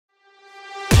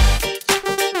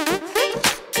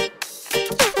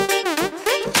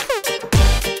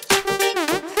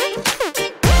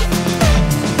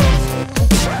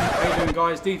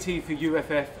DT for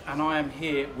UFF, and I am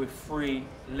here with three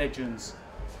legends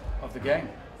of the game.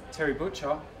 Terry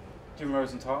Butcher, Jim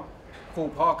Rosenthal, Paul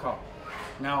Parker.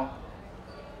 Now,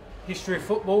 history of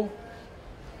football,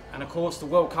 and of course the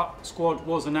World Cup squad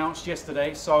was announced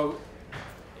yesterday, so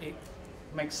it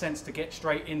makes sense to get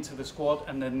straight into the squad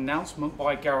and the announcement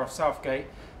by Gareth Southgate.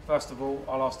 First of all,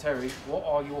 I'll ask Terry, what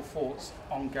are your thoughts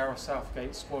on Gareth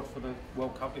Southgate's squad for the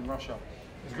World Cup in Russia?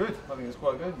 It's good. I think it's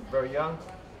quite good. Very young.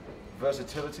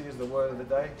 Versatility is the word of the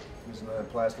day. Because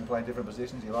players can play different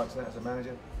positions. He likes that as a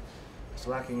manager. It's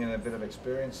lacking in a bit of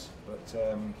experience, but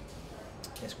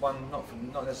it's one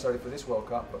not necessarily for this World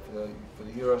Cup, but for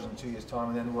the Euros in 2 years' time,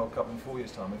 and then the World Cup in 4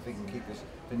 years' time. If they can keep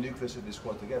the nucleus of this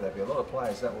squad together, there'll be a lot of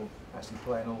players that will actually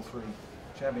play in all three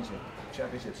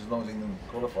championships as long as they can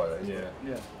qualify those.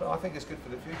 Yeah. But I think it's good for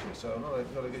the future. So a lot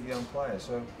of good young players.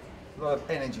 So a lot of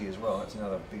energy as well. That's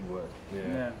another big word.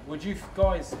 Yeah. Would you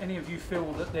guys, any of you,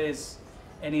 feel that there's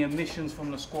any omissions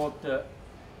from the squad that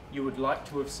you would like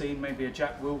to have seen? Maybe a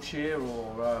Jack Wilshere,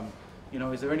 or you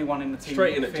know, is there anyone in the team?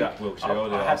 Straight in at Jack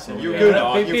Wilshere. I have to. You're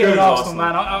Being an Arsenal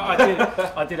man,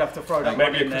 I did have to throw that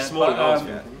maybe one in a there. small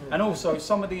And also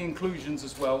some of the inclusions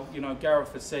as well. You know,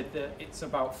 Gareth has said that it's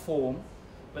about form,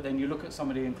 but then you look at some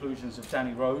of the inclusions of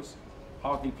Danny Rose,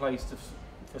 hardly plays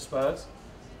for Spurs.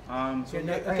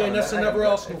 Again, that's another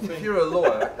Arsenal thing. If you're a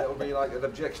lawyer, that will be like an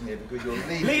objection here because you're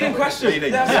leading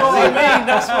question. That's what I mean.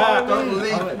 That's what I mean. Don't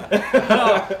leave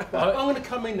him. I'm going to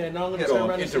come in there and I'm going to turn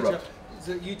around and say interrupt.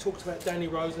 that you talked about Danny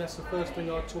Rose, and that's the first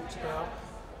thing I talked about.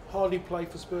 Hardly played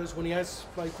for Spurs. When he has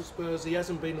played for Spurs, he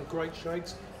hasn't been in great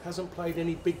shakes. Hasn't played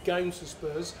any big games for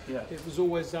Spurs. Yeah. It was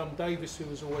always Davis who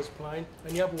was always playing.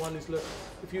 And the other one is, look,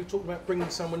 if you talk about bringing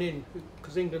someone in,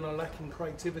 because England are lacking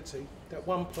creativity, that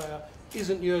one player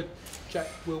isn't your Jack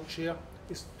Wilshere,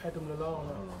 it's Adam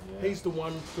Lallana. He's the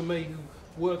one, for me, who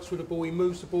works with the ball. He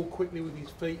moves the ball quickly with his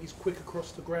feet. He's quick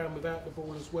across the ground without the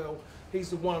ball as well.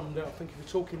 He's the one that I think, if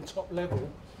you're talking top level,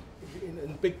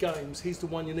 in big games, he's the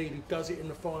one you need who does it in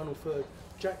the final third.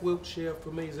 Jack Wilshere, for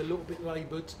me, is a little bit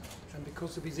laboured, and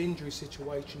because of his injury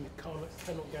situation, you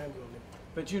cannot gamble on him.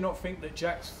 But do you not think that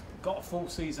Jack's got a full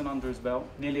season under his belt,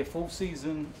 nearly a full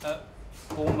season at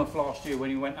Bournemouth last year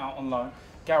when he went out on loan?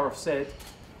 Gareth said,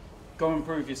 go and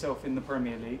prove yourself in the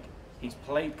Premier League. He's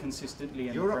played consistently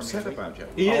in the Premier League. You're upset about Jack.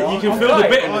 You can feel the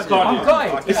bitterness, can't you? I'm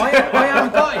gutted. I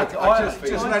am gutted.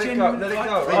 Just let it go. Let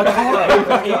it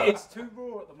go. It's too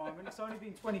raw at the moment. It's only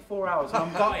been 24 hours and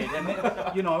I'm gutted.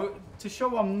 And you know, to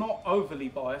show I'm not overly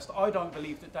biased, I don't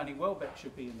believe that Danny Welbeck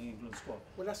should be in the England squad.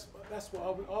 Well, that's what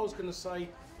I was going to say.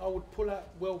 I would pull out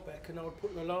Welbeck and I would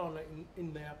put Lallana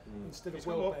in there instead of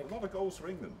Welbeck. A lot of goals for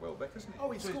England, Welbeck, isn't he? Oh,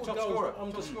 he scored top goals. scorer,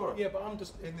 I'm top just, scorer. yeah, but I'm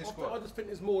just in this squad. I just think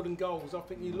there's more than goals. I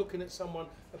think you're looking at someone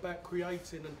about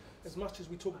creating, and as much as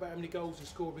we talk about how many goals he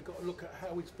scored, we've got to look at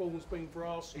how his form's been for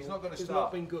Arsenal. He's not going to It's start.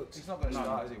 not been good. He's not going to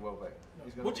start, is he, Welbeck?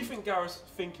 What do you think Gareth's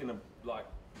thinking of, like,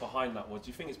 behind that was? Do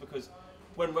you think it's because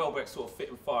when Welbeck's sort of fit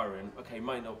and firing, okay, he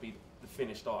may not be the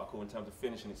finished article in terms of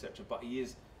finishing, etc., but he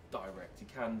is direct. He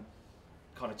can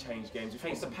kind of change games. Do you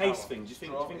think it's the pace thing? Do you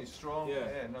think He's strong?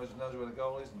 Yeah. Knows where the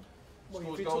goal is. And Well,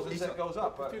 scores if goals you and talk- set goals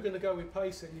up. If you're going to go with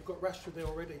pace, then you've got Rashford there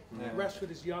already. Yeah. Rashford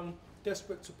is young,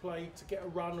 desperate to play, to get a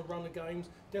run of games,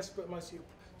 desperate mostly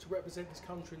to represent his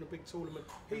country in a big tournament.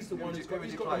 He's the one who's got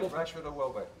the more. Rashford or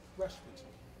Welbeck? Rashford.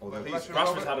 Although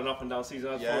Rashford's had an up and down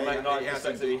season.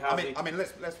 I mean,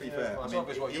 let's be fair. Well, it's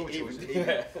obvious what your choice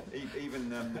is.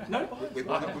 Even with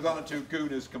one or two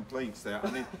Gooner's complaints there.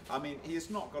 I mean, he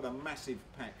has not got a massive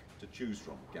pack to choose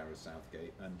from, Gareth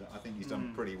Southgate, and I think he's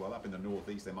done pretty well. Up in the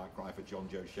northeast, they might cry for John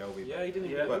Joe Shelby. Yeah, he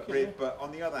didn't. But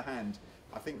on the other hand,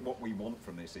 I think what we want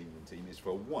from this England team is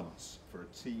for once for a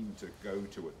team to go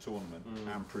to a tournament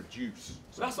and produce.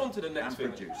 So that's on to the next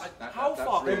thing. How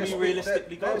far can we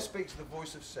realistically go? There speaks the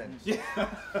voice of sense. Yeah.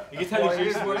 You can tell he's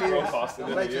used to broadcasting.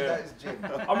 That is Jim.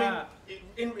 I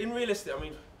mean, in realistic, I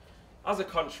mean, as a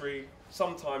country,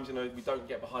 sometimes, you know, we don't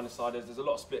get behind the side. There's a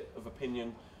lot of split of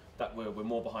opinion that we're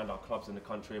more behind our clubs in the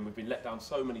country, and we've been let down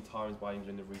so many times by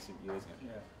England in recent years. Yeah.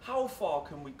 How far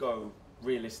can we go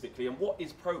realistically, and what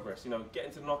is progress? You know,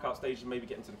 getting to the knockout stage and maybe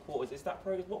getting to the quarters, is that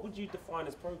progress? What would you define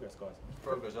as progress, guys?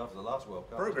 Progress after the last World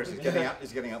Cup. Progress is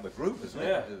getting out the group, isn't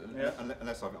it?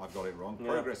 Unless I've got it wrong.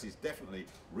 Yeah. Progress is definitely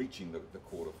reaching the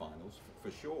quarterfinals for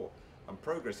sure. And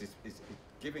progress is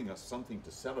giving us something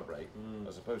to celebrate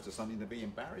as opposed to something to be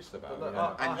embarrassed about. Look,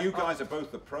 and you guys are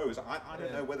both the pros. I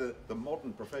don't know whether the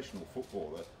modern professional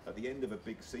footballer at the end of a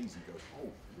big season goes, oh,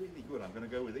 really good, I'm going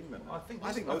to go with England now. I think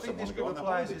most of them want to go on the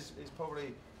players holidays. is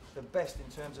probably the best in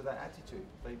terms of that attitude.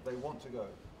 They want to go.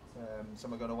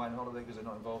 Some are going away on holiday because they're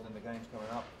not involved in the games coming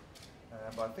up.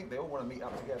 But I think they all want to meet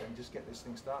up together and just get this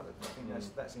thing started. I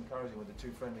think that's encouraging with the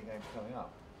 2 friendly games coming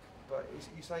up. But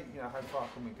you say, you know, how far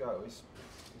can we go? It's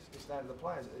down to the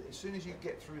players. As soon as you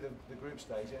get through the group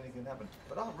stage, anything can happen.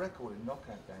 But our record in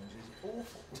knockout games is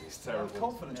awful. It's terrible.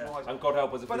 Confidence-wise. And God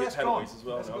help us if we get penalties as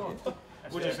well. That's gone.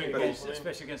 What do you think,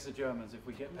 especially against the Germans, if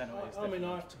we get penalties? I mean,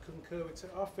 I have to concur with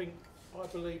it. I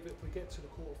believe if we get to the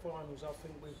quarterfinals, I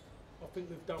think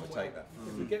we've done well.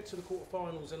 If we get to the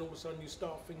quarterfinals, and all of a sudden you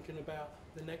start thinking about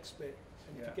the next bit,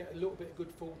 and if you get a little bit of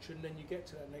good fortune, then you get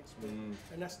to that next bit,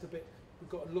 and that's the bit we've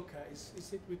got to look at.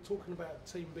 We're talking about a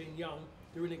team being young,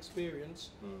 they're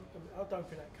inexperienced. I don't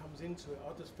think that comes into it.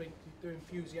 I just think they're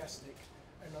enthusiastic,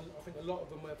 and I think a lot of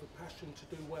them have a passion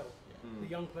to do well. The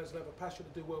young players will have a passion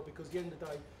to do well, because at the end of the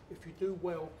day, if you do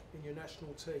well in your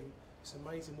national team, it's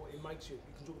amazing what it makes you.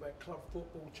 You can talk about club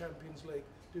football, Champions League,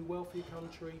 do well for your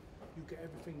country, you get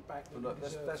everything back that look, you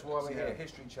deserve. that's why we're here,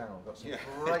 History Channel. We've got some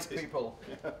great people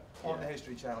on the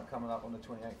History Channel coming up on the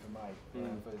 28th of May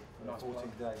for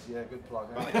 14 days. Yeah, good plug.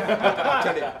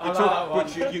 I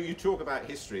tell you, you talk about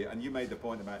history, and you made the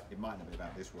point about it might not be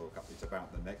about this World Cup, it's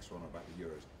about the next one, about the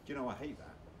Euros. Do you know, I hate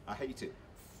that. I hate it.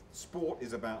 Sport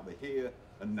is about the here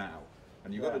and now.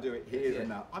 And you've got to do it here and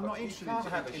now. I'm not interested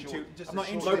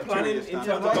in no planning in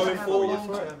terms of going forward.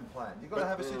 You've got to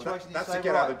have a situation. That's a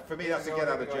get out. For me, that's a get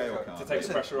out of jail card. To take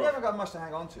the pressure off. We haven't got much to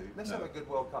hang on to. Let's have a good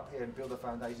World Cup here and build a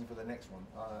foundation for the next one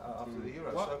after the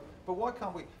Euros. So, but why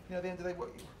can't we? You know, at the end of the day,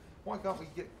 why can't we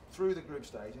get through the group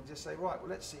stage and just say, right, well,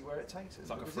 let's see where it takes us? It's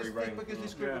like a free rein. Because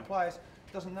this group of players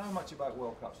doesn't know much about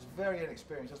World Cups. It's very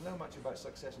inexperienced. Doesn't know much about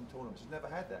success in tournaments. It's never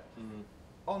had that.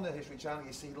 On the History Channel,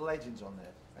 you see legends on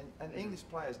there. And English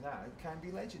players now can be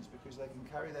legends because they can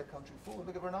carry their country forward.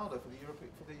 Look at Ronaldo for the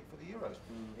Euros.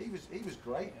 He was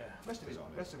great. The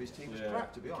rest of his team was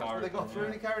crap, to be honest. But they got through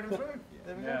and he carried them through.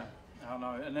 There we go. I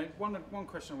know. And then one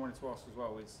question I wanted to ask as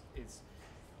well is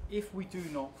if we do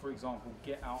not, for example,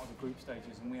 get out of the group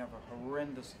stages and we have a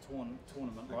horrendous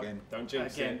tournament like don't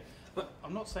jinx it.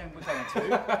 I'm not saying we're going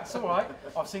to. It's all right.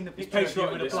 I've seen the picture of you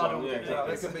with the blood on it.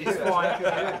 It's fine.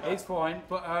 It's fine.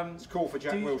 But it's call for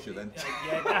Jack Wilshere then.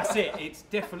 Yeah, that's it. It's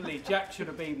definitely Jack should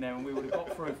have been there, and we would have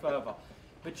got through further.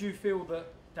 But do you feel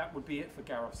that would be it for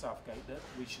Gareth Southgate? That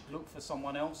we should look for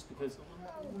someone else? Because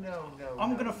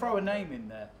I'm going to throw a name in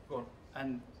there. Go on.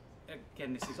 And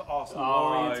again, this is Arsenal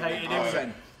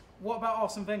orientated. What about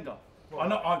Arsene Wenger? I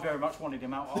know I very much wanted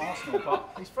him out at Arsenal,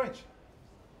 but he's French.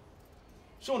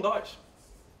 Sean Dyche.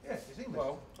 Yeah, he's English.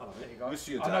 Well, there you go.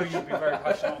 I know you'd be very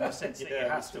passionate on the sense that it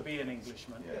has to be an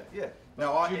Englishman. Yeah.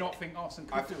 Now, do you not think Arsene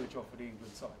could do a job for the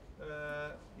England side?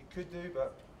 He could do,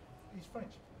 but he's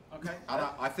French. Okay. And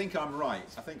I think I'm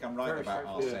right. I think I'm right about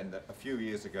Arsene that a few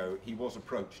years ago he was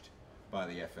approached by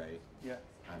the FA. Yeah.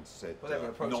 And said,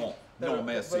 no,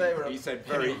 merci. He said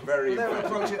very, very. They were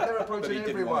approaching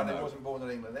everyone who wasn't born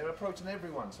in England. They were approaching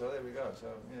everyone. So there we go. So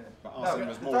yeah. But Arsene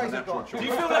was more of a natural choice. Do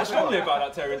you feel that strongly about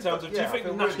that, Terry? In terms of, do you think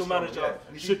the national manager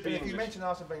should be English? If you mention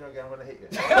Arsene Wenger again, I'm going to hit you.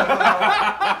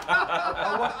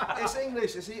 It's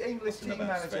English. It's the English team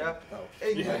manager.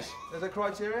 English. There's a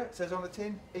criteria. It says on the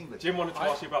tin, English. Jim wanted to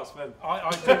ask you about Sven.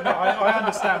 I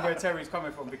understand where Terry's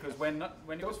coming from, because when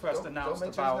it was first announced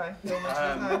about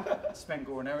Sven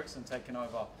Goran Eriksson taking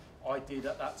over, I did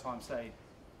at that time say,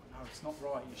 no, it's not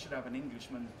right. You should have an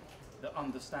Englishman that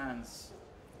understands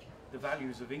the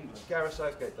values of England. Gareth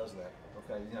Southgate does that.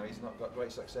 Okay, you know, he's not got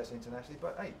great success internationally,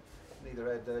 but hey,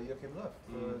 neither had Joachim Löw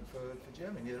for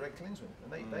Germany, neither had Klinsmann,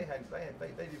 and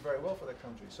they did very well for their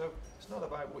country. So it's not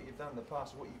about what you've done in the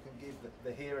past, what you can give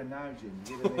the here and now, Jim.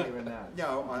 Give them the here and now.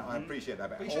 No, I appreciate that,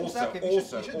 but you can't sack him.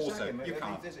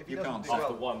 You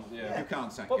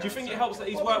can't sack. Do you think it helps that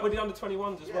he's worked with the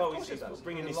under-21s as well? He's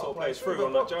bringing these sort of players through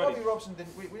on that journey. Bobby Robson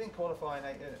we didn't qualify in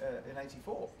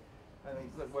 '84. I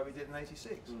mean, look where we did in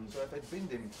 '86. So if they'd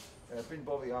binned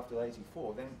Bobby after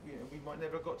 '84, then we might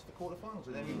never have got to the quarterfinals,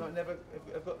 and then we might never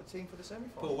have got the team for the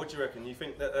semi-final. Paul, what do you reckon? You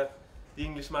think that the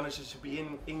English manager should be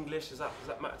in English? Does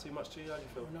that matter too much to you? How do you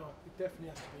feel? No, it definitely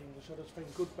has to be English. I just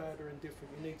think good, bad, or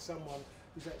indifferent. You need someone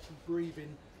who's actually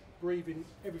breathing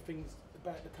everything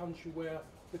about the country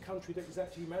that he's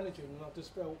actually managing. And I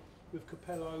just felt with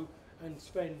Capello and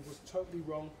Sven was totally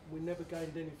wrong. We never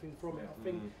gained anything from it. I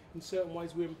think in certain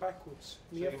ways we went backwards.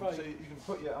 So you can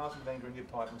put your Arsene Wenger in your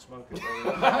pipe and smoke it. Do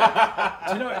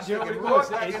you know what it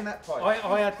was?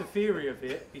 I had the theory of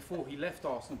it before he left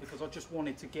Arsenal because I just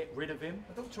wanted to get rid of him.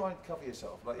 Don't try and cover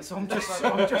yourself. So I'm just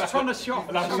trying to shaft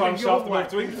the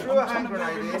move. You threw a hand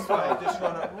grenade in, just run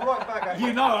it right back at you.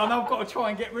 You know, and I've got to try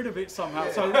and get rid of it somehow.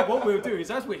 Yeah. So what we'll do is,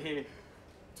 as we're here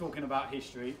talking about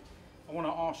history, I want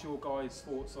to ask your guys'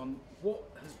 thoughts on what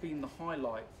has been the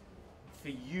highlight for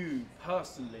you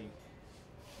personally,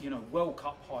 you know, World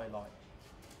Cup highlight?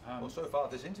 Well, so far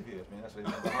this interview, I mean, that's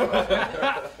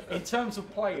really In terms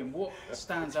of playing, what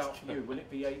stands out for you? Will it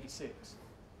be '86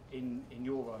 in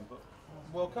your own book?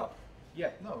 World Cup. Yeah.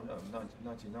 No,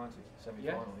 1990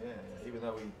 semi-final. Yeah. Even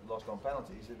though we lost on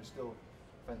penalties, it was still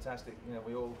fantastic. You know,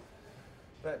 we all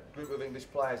that group of English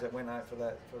players that went out for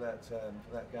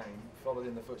that game followed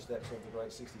in the footsteps of the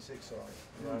great '66 side.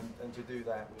 You know, and to do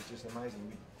that was just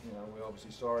amazing. We're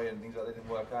obviously sorry and things like that didn't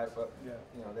work out, but you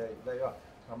know, they are.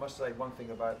 I must say one thing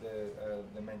about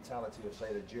the mentality of,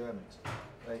 say, the Germans.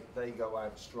 They go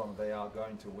out strong. They are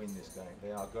going to win this game.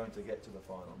 They are going to get to the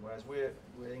final. Whereas we're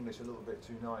English a little bit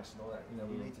too nice and all that. You know,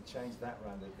 we need to change that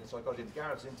round. The psychology.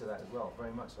 Gareth's into that as well,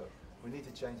 very much so. We need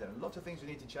to change that. And lots of things we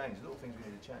need to change. Little things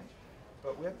we need to change.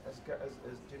 But we have, as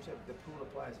Jim said, the pool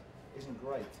of players isn't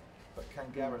great. But can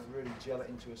Gareth really gel it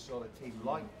into a solid team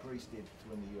like Greece did to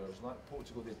win the Euros, like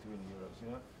Portugal did to win the Euros?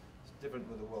 You know. Different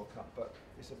with the World Cup, but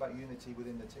it's about unity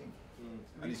within the team.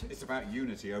 And it's about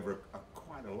unity over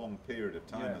quite a long period of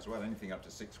time as well, anything up to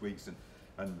 6 weeks.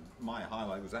 And my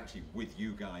highlight was actually with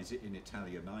you guys in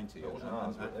Italia '90.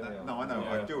 No, I know,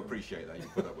 I do appreciate that. You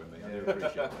put up with me, I do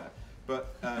appreciate that.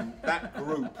 But that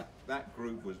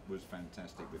group was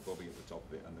fantastic with Bobby at the top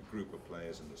of it, and the group of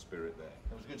players and the spirit there.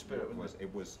 It was a good spirit.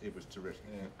 It was terrific,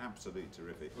 absolutely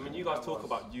terrific. I mean, you guys talk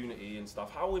about unity and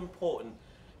stuff. How important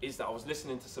is that? I was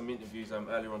listening to some interviews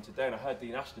earlier on today, and I heard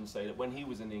Dean Ashton say that when he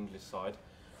was in the English side,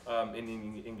 in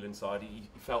the England side, he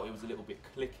felt it was a little bit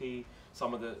cliquey.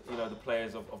 Some of the the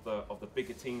players of the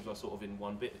bigger teams were sort of in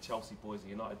one bit. The Chelsea boys, the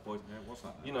United boys. Yeah, it was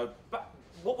like that. You know,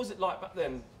 what was it like back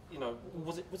then? You know,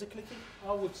 was it cliquey?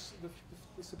 I would.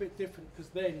 It's a bit different because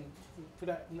then for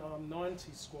that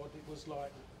 '90s squad, it was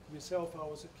like myself. I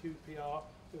was at QPR.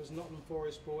 There was Nottingham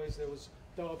Forest boys. There was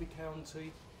Derby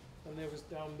County. And there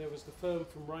was the firm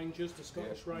from Rangers, the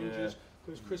Scottish Rangers.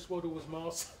 There was Chris Waddle was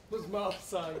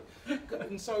Marseille,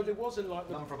 and so there wasn't like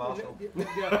none from Arsenal. No,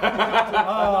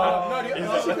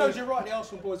 you're right. The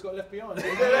Arsenal boys got left behind.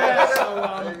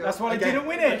 That's why they didn't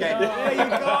win it. There you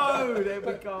go. There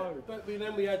we go. But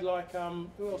then we had like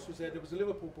who else was there? There was the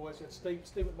Liverpool boys. You had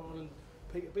Steve McMahon and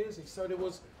Peter Beardsley. So there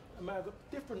was a matter of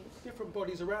different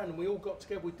bodies around, and we all got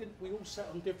together. We all sat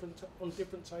on different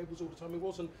tables all the time. It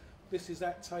wasn't. This is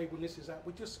that table and this is that.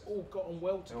 We just all got on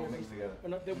well together. All mixed together.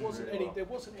 And there wasn't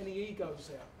any egos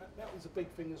there. That was a big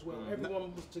thing as well.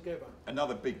 Everyone was together.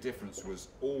 Another big difference was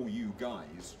all you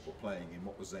guys were playing in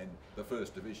what was then the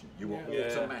First Division. You were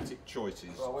automatic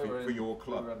choices for your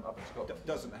club. Up in Scotland.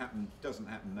 Doesn't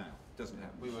happen now. Doesn't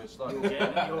happen. We were slightly.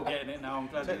 You're getting it now. I'm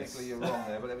glad. Technically, you're wrong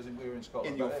there, but we were in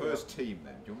Scotland. In your first team,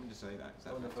 then. Do you want me to say that? Is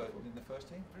that in the first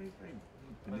team? Very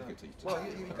pernickety. Well,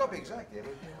 you've got to be exact here.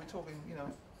 We're talking, you know.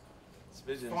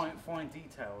 Fine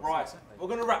details. Right, exactly. we're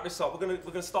going to wrap this up. We're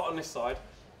going to start on this side.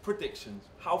 Predictions.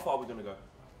 How far are we going to go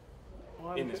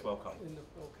in this World Cup? In the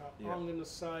World Cup, Yeah. I'm going to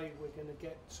say we're going to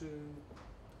get to.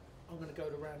 I'm going to go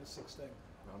to round of 16.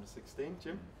 Round of 16,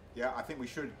 Jim? Yeah, I think we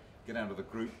should get out of the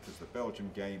group because the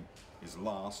Belgium game is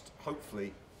last.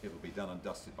 Hopefully, it'll be done and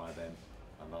dusted by then.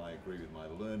 And I agree with my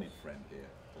learned friend here.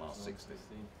 Last 16.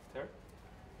 Terry?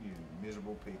 You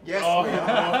miserable people. Yes, we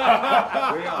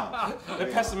are. We are. The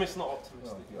pessimist, not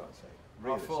optimistic. Oh, God's sake.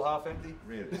 Half full, half empty.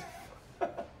 Really.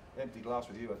 Empty glass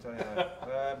with you, I tell you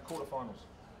that. Quarterfinals.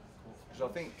 Because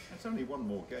I think It's only one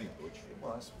more game, Butch.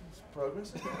 well, it's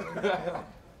progress. Yeah.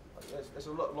 It's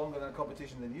a lot longer than a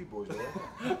competition than you boys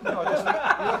are. No, just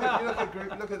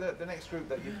look at the next group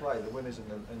that you play, the winners and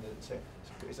the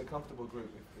it's a comfortable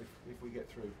group if we get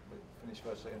through, finish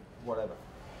first, second, whatever.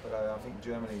 But I think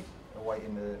Germany away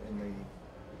in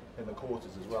the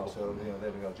quarters as well. So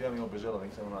there we go. Germany or Brazil, I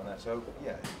think, something like that. So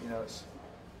yeah,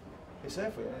 it's there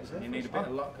for you. You need a bit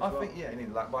of luck as well. You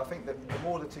need luck, but I think that the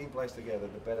more the team plays together,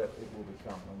 the better it will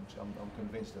become. I'm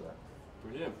convinced of that.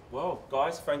 Brilliant. Well,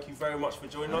 guys, thank you very much for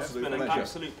joining us. It's been an pleasure.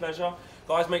 absolute pleasure.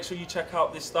 Guys, make sure you check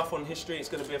out this stuff on history. It's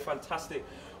going to be a fantastic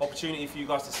opportunity for you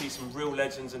guys to see some real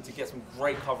legends and to get some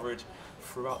great coverage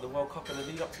throughout the World Cup and the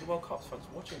lead up to the World Cup. Thanks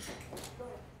for watching.